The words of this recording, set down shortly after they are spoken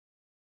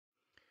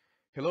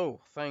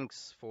Hello,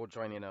 thanks for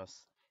joining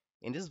us.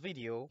 In this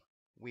video,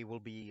 we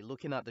will be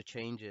looking at the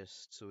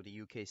changes to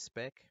the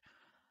UK-SPEC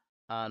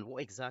and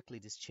what exactly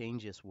these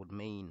changes would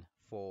mean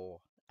for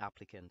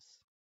applicants.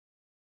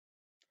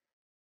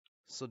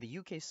 So the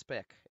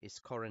UK-SPEC is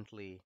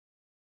currently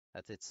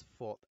at its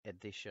fourth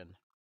edition,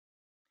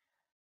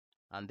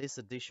 and this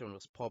edition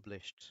was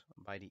published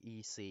by the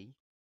EC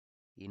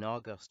in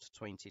August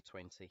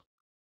 2020.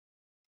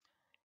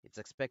 It's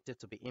expected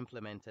to be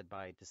implemented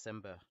by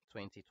December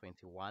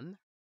 2021,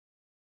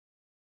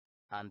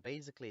 and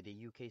basically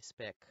the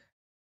UK-SPEC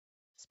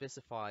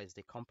specifies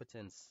the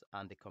competence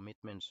and the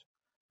commitment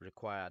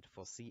required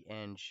for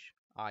CEng,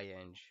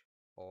 IEng,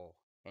 or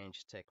Eng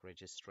Tech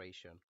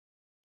registration.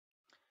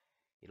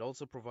 It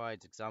also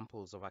provides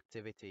examples of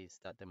activities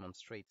that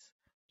demonstrate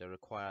the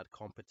required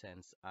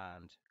competence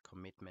and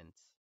commitment.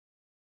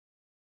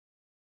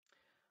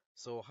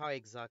 So how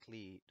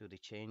exactly do the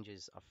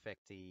changes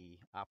affect the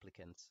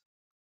applicants?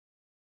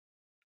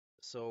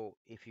 So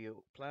if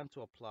you plan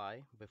to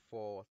apply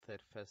before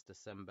 31st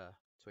December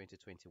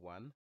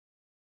 2021,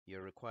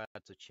 you're required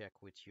to check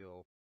with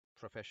your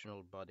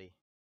professional body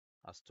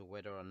as to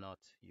whether or not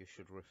you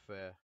should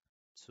refer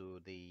to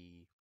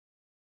the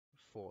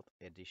fourth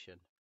edition.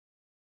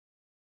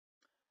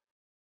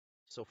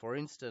 So for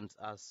instance,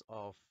 as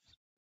of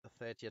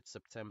 30th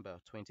September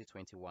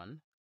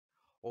 2021,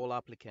 all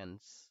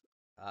applicants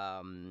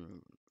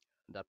um,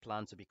 that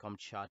plan to become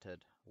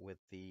chartered with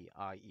the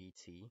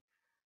IET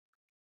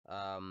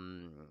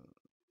um,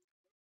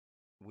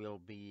 will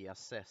be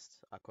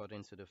assessed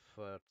according to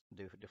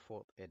the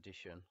fourth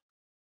edition.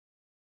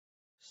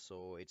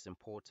 So it's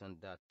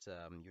important that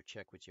you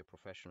check with your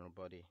professional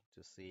body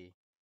to see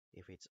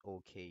if it's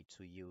okay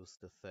to use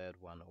the third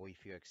one or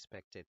if you're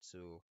expected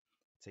to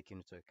take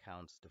into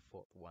account the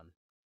fourth one.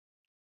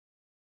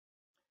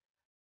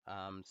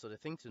 So the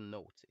thing to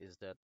note is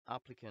that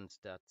applicants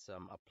that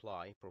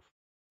apply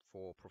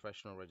for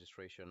professional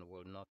registration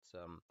will not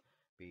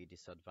be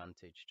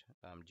disadvantaged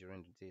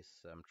during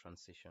this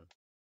transition.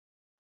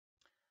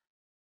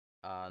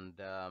 And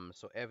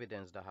so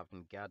evidence that have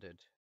been gathered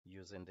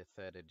using the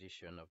third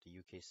edition of the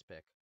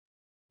UK-SPEC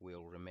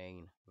will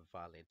remain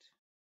valid.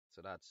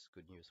 So that's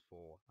good news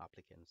for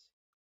applicants.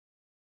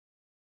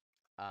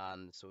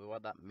 And so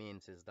what that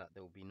means is that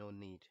there will be no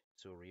need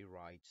to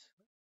rewrite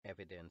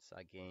evidence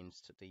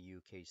against the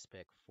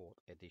UK-SPEC 4th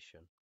edition.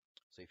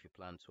 So if you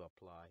plan to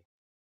apply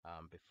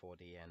before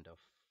the end of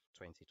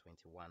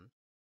 2021.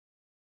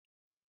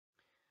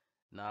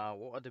 Now,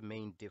 what are the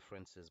main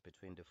differences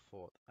between the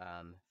 4th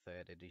and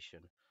 3rd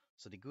edition?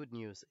 So the good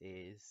news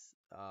is,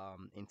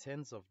 in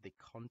terms of the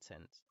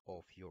content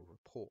of your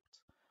report,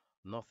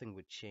 nothing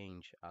would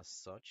change as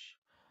such.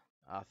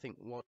 I think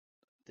what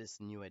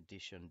this new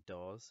edition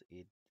does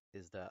it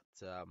is that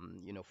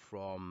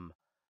from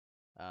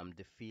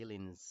the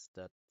feelings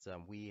that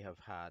we have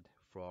had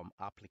from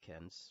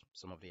applicants,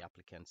 some of the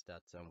applicants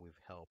that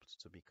we've helped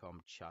to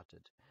become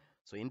chartered.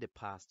 So in the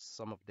past,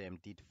 some of them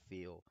did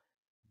feel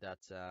that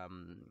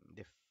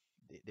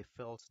they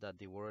felt that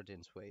the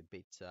wordings were a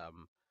bit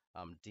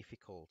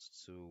difficult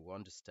to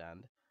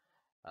understand.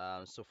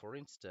 So for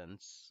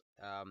instance,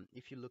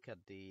 if you look at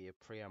the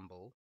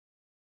preamble,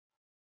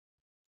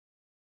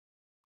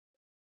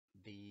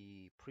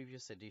 the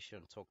previous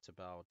edition talked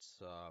about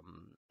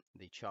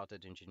the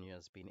chartered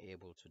engineers being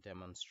able to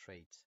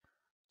demonstrate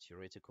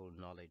theoretical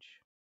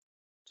knowledge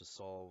to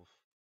solve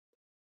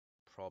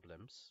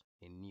problems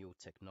in new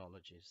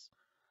technologies.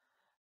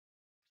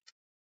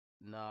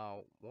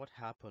 Now, what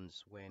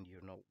happens when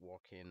you're not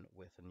working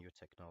with a new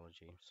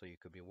technology? So you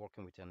could be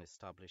working with an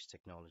established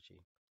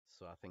technology.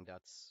 So I think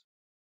that's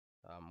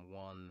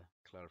one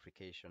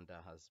clarification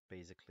that has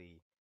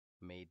basically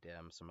made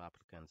some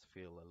applicants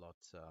feel a lot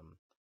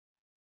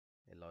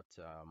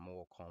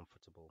more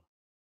comfortable.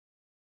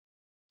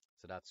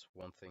 So that's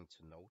one thing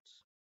to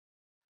note.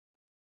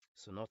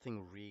 So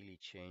nothing really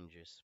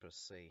changes per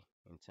se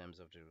in terms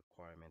of the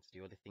requirements.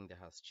 The only thing that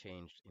has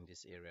changed in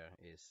this area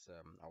is,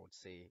 I would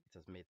say, it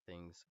has made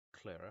things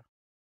clearer.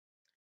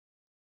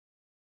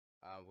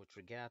 With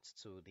regards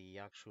to the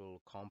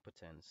actual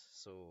competence,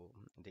 so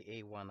the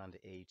A1 and the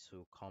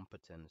A2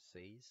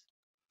 competencies.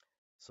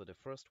 So the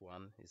first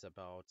one is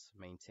about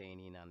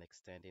maintaining and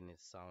extending a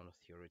sound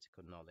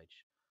theoretical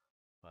knowledge,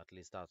 or at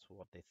least that's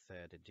what the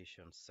third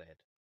edition said.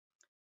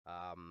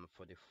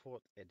 For the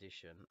fourth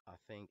edition, I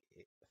think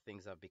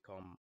things have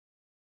become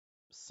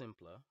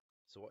simpler.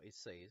 So what it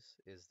says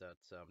is that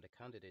the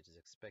candidate is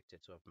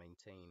expected to have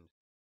maintained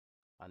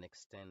and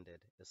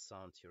extended a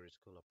sound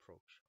theoretical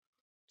approach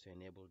to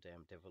enable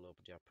them develop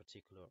their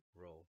particular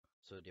role.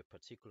 So their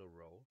particular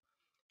role,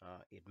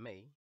 it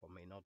may or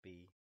may not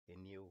be a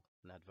new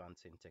and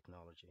advancing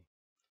technology.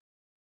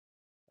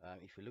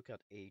 If you look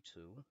at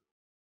A2,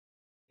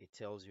 it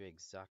tells you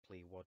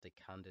exactly what the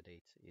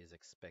candidate is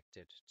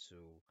expected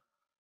to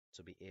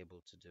be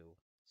able to do.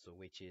 So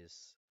which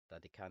is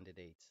that the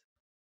candidate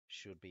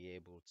should be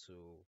able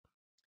to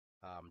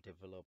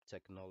develop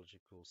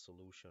technological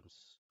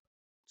solutions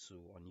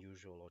to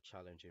unusual or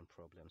challenging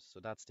problems. So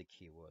that's the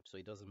key word. So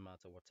it doesn't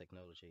matter what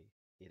technology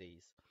it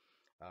is.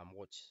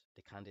 What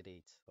the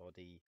candidate or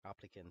the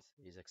applicant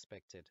is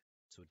expected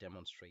to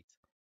demonstrate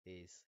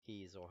is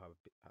his or her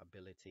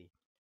ability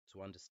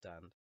to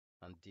understand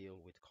and deal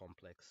with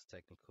complex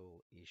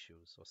technical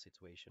issues or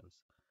situations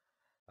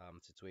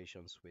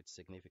with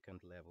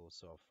significant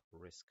levels of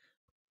risk.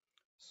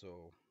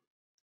 So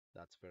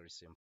that's very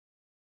simple.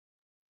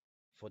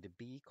 For the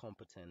B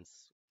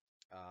competence,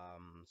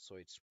 so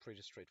it's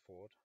pretty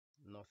straightforward.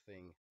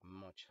 Nothing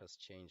much has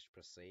changed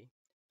per se.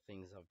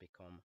 Things have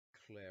become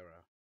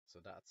clearer. So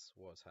that's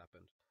what's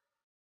happened.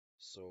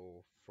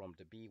 So from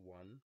the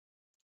B1,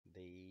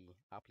 the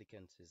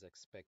applicant is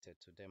expected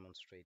to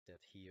demonstrate that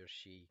he or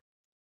she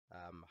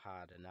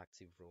had an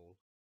active role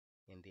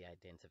in the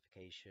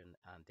identification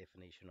and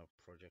definition of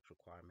project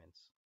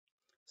requirements.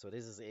 So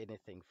this is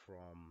anything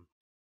from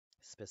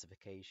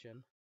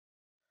specification,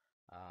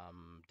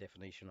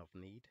 definition of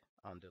need,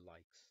 and the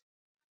likes.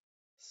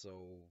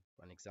 So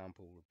an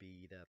example would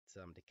be that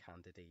the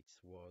candidate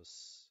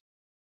was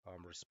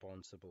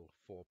responsible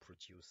for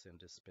producing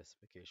the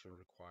specification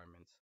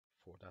requirements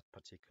for that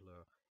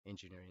particular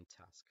engineering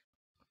task.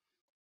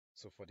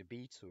 So for the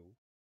B2,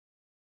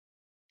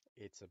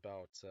 it's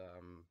about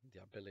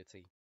the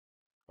ability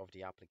of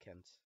the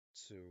applicant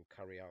to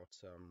carry out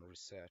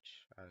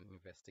research and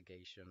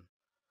investigation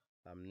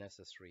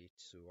necessary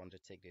to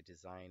undertake the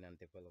design and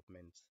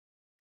development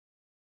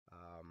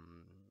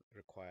um,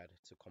 required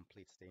to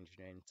complete the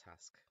engineering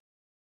task.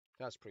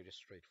 That's pretty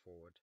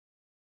straightforward.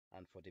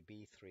 And for the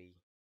B3,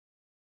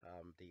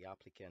 the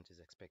applicant is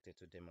expected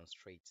to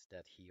demonstrate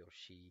that he or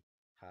she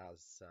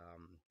has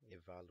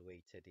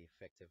evaluated the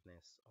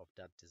effectiveness of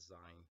that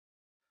design.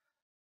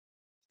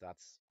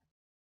 That's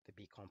the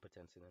B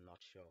competence in a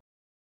nutshell.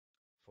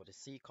 For the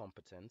C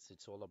competence,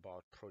 it's all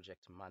about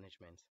project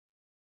management.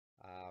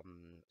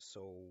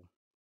 So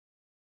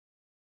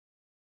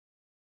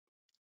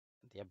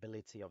the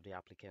ability of the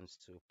applicants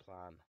to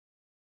plan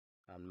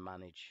and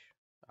manage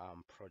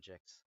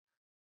projects,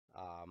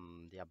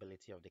 the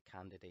ability of the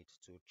candidate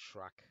to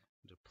track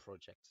the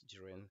project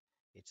during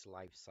its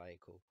life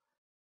cycle,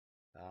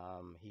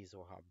 his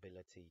or her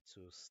ability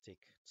to stick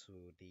to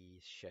the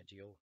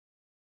schedule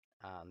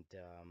and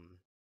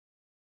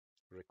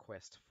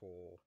request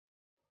for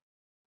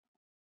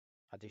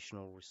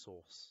additional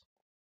resource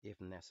if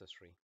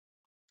necessary.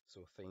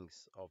 So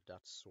things of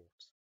that sort.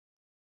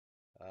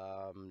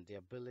 The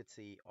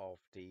ability of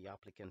the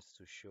applicants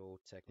to show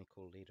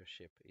technical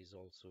leadership is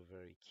also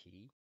very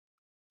key.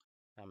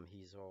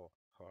 His or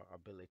her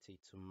ability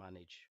to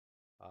manage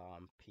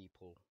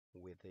people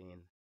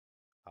within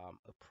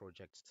a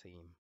project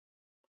team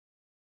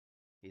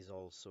is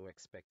also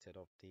expected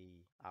of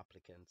the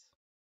applicant.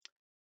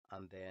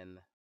 And then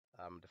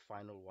the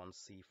final one,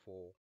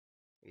 C4,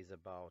 is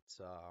about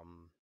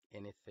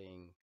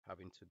anything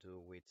having to do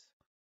with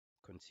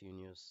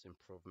continuous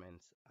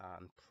improvement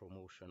and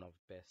promotion of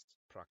best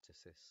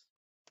practices.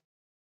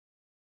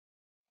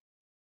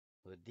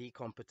 The D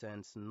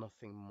competence,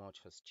 nothing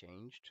much has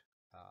changed.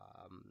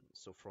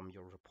 So from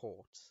your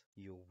report,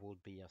 you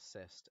would be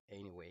assessed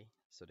anyway.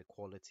 So the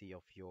quality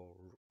of your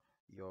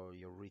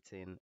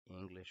written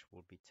English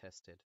will be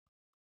tested,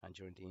 and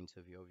during the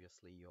interview,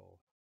 obviously, your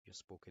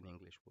spoken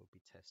English will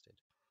be tested.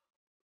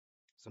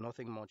 So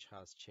nothing much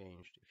has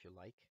changed, if you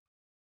like,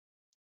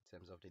 in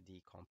terms of the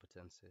D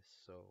competences.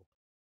 So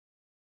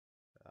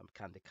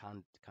can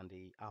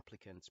the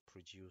applicants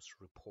produce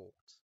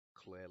reports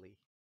clearly?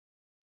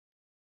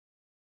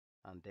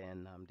 And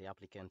then the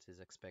applicant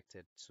is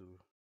expected to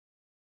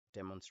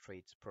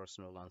demonstrate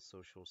personal and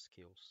social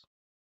skills.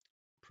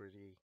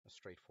 Pretty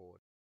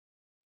straightforward.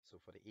 So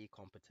for the E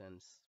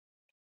competence,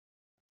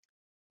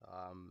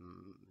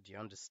 the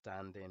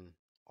understanding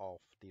of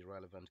the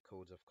relevant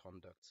codes of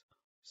conduct.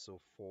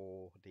 So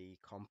for the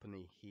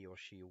company he or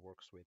she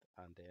works with,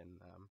 and then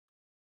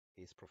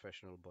his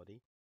professional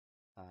body,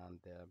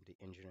 and the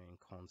engineering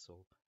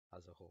council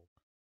as a whole.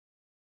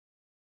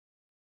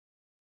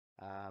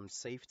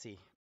 Safety.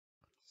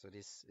 So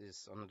this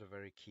is another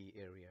very key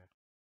area.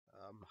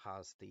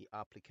 Has the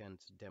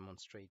applicant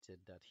demonstrated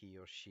that he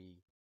or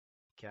she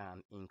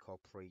can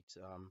incorporate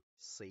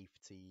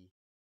safety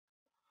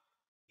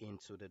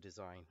into the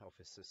design of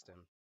a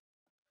system?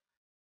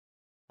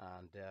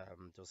 And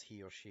does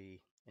he or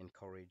she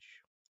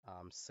encourage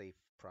safe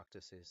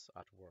practices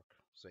at work?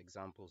 So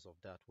examples of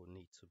that will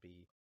need to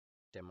be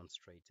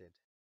demonstrated.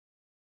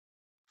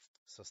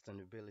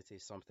 Sustainability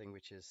is something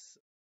which is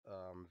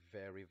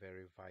very,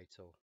 very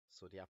vital.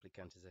 So the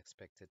applicant is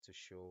expected to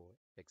show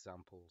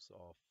examples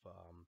of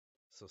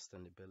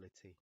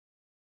sustainability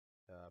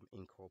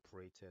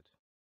incorporated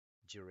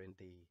during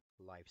the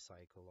life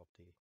cycle of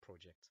the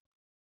project.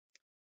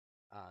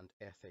 And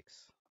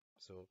ethics.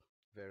 So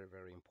very,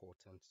 very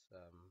important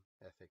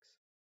ethics.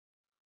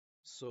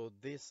 So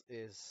this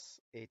is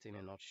it in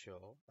a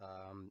nutshell.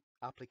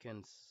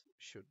 Applicants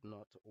should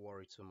not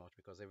worry too much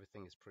because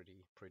everything is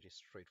pretty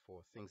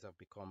straightforward. Things have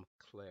become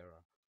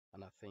clearer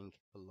and I think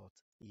a lot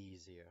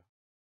easier.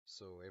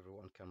 so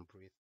everyone can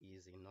breathe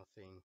easy.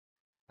 Nothing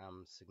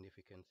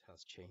significant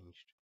has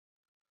changed.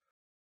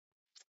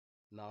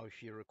 Now,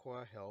 if you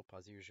require help,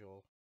 as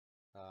usual,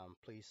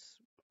 please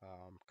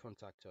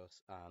contact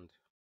us and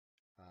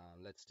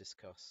let's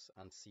discuss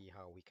and see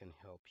how we can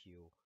help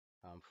you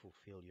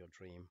fulfill your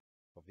dream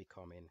of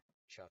becoming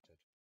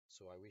chartered.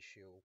 So I wish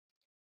you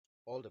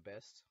all the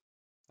best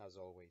as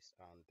always,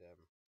 and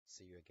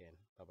see you again.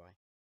 Bye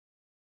bye.